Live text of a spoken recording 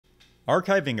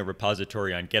Archiving a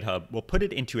repository on GitHub will put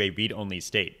it into a read-only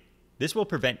state. This will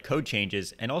prevent code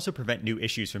changes and also prevent new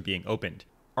issues from being opened.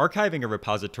 Archiving a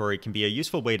repository can be a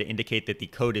useful way to indicate that the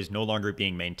code is no longer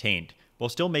being maintained, while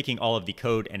still making all of the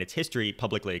code and its history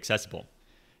publicly accessible.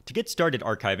 To get started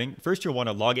archiving, first you'll want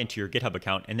to log into your GitHub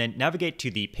account and then navigate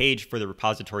to the page for the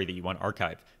repository that you want to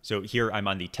archive. So here I'm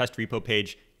on the test repo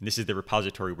page, and this is the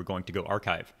repository we're going to go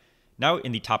archive. Now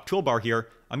in the top toolbar here,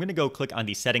 I'm going to go click on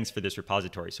the settings for this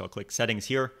repository. So I'll click settings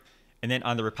here, and then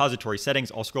on the repository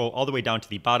settings, I'll scroll all the way down to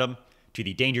the bottom to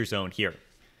the danger zone here.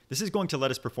 This is going to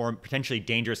let us perform potentially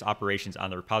dangerous operations on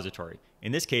the repository.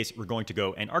 In this case, we're going to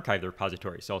go and archive the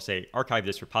repository. So I'll say archive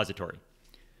this repository.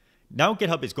 Now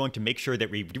GitHub is going to make sure that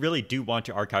we really do want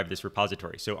to archive this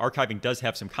repository. So archiving does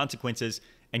have some consequences,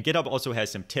 and GitHub also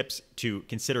has some tips to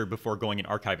consider before going and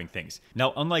archiving things.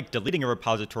 Now, unlike deleting a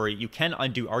repository, you can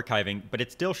undo archiving, but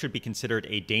it still should be considered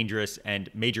a dangerous and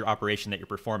major operation that you're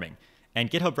performing.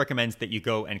 And GitHub recommends that you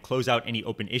go and close out any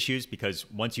open issues, because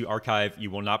once you archive,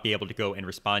 you will not be able to go and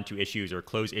respond to issues or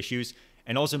close issues,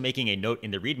 and also making a note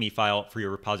in the README file for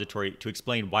your repository to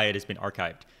explain why it has been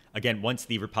archived. Again, once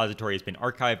the repository has been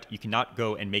archived, you cannot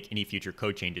go and make any future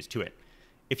code changes to it.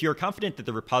 If you're confident that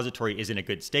the repository is in a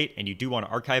good state and you do want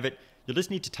to archive it, you'll just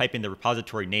need to type in the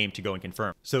repository name to go and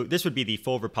confirm. So this would be the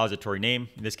full repository name,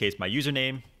 in this case my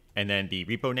username, and then the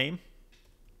repo name.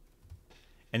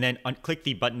 And then click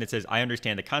the button that says, I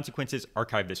understand the consequences,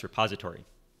 archive this repository.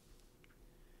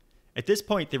 At this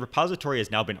point, the repository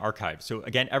has now been archived. So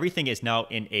again, everything is now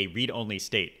in a read-only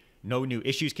state. No new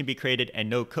issues can be created and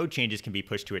no code changes can be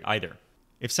pushed to it either.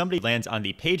 If somebody lands on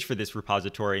the page for this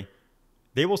repository,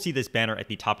 they will see this banner at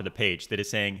the top of the page that is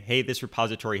saying, hey, this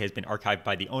repository has been archived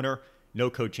by the owner,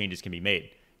 no code changes can be made.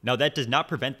 Now that does not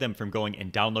prevent them from going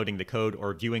and downloading the code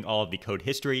or viewing all of the code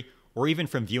history, or even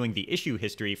from viewing the issue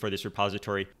history for this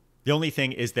repository. The only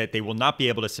thing is that they will not be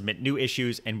able to submit new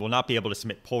issues and will not be able to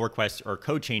submit pull requests or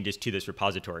code changes to this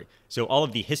repository. So all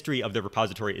of the history of the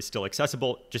repository is still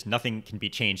accessible, just nothing can be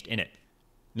changed in it.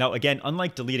 Now again,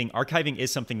 unlike deleting, archiving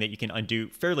is something that you can undo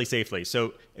fairly safely.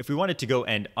 So if we wanted to go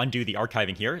and undo the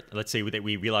archiving here, let's say that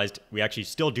we realized we actually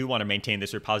still do want to maintain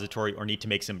this repository or need to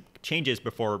make some changes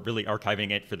before really archiving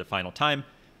it for the final time,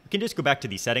 we can just go back to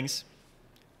the settings,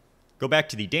 go back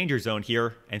to the danger zone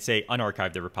here and say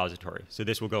unarchive the repository. So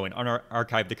this will go and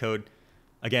unarchive the code.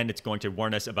 Again, it's going to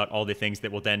warn us about all the things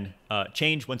that will then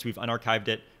change once we've unarchived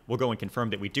it. We'll go and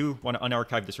confirm that we do want to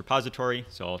unarchive this repository.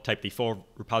 So I'll type the full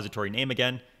repository name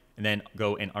again, and then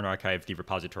go and unarchive the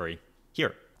repository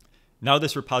here. Now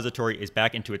this repository is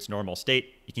back into its normal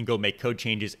state. You can go make code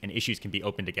changes and issues can be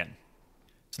opened again.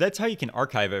 So that's how you can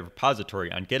archive a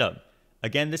repository on GitHub.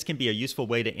 Again, this can be a useful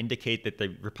way to indicate that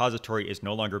the repository is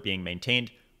no longer being maintained,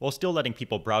 while still letting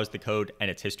people browse the code and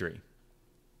its history.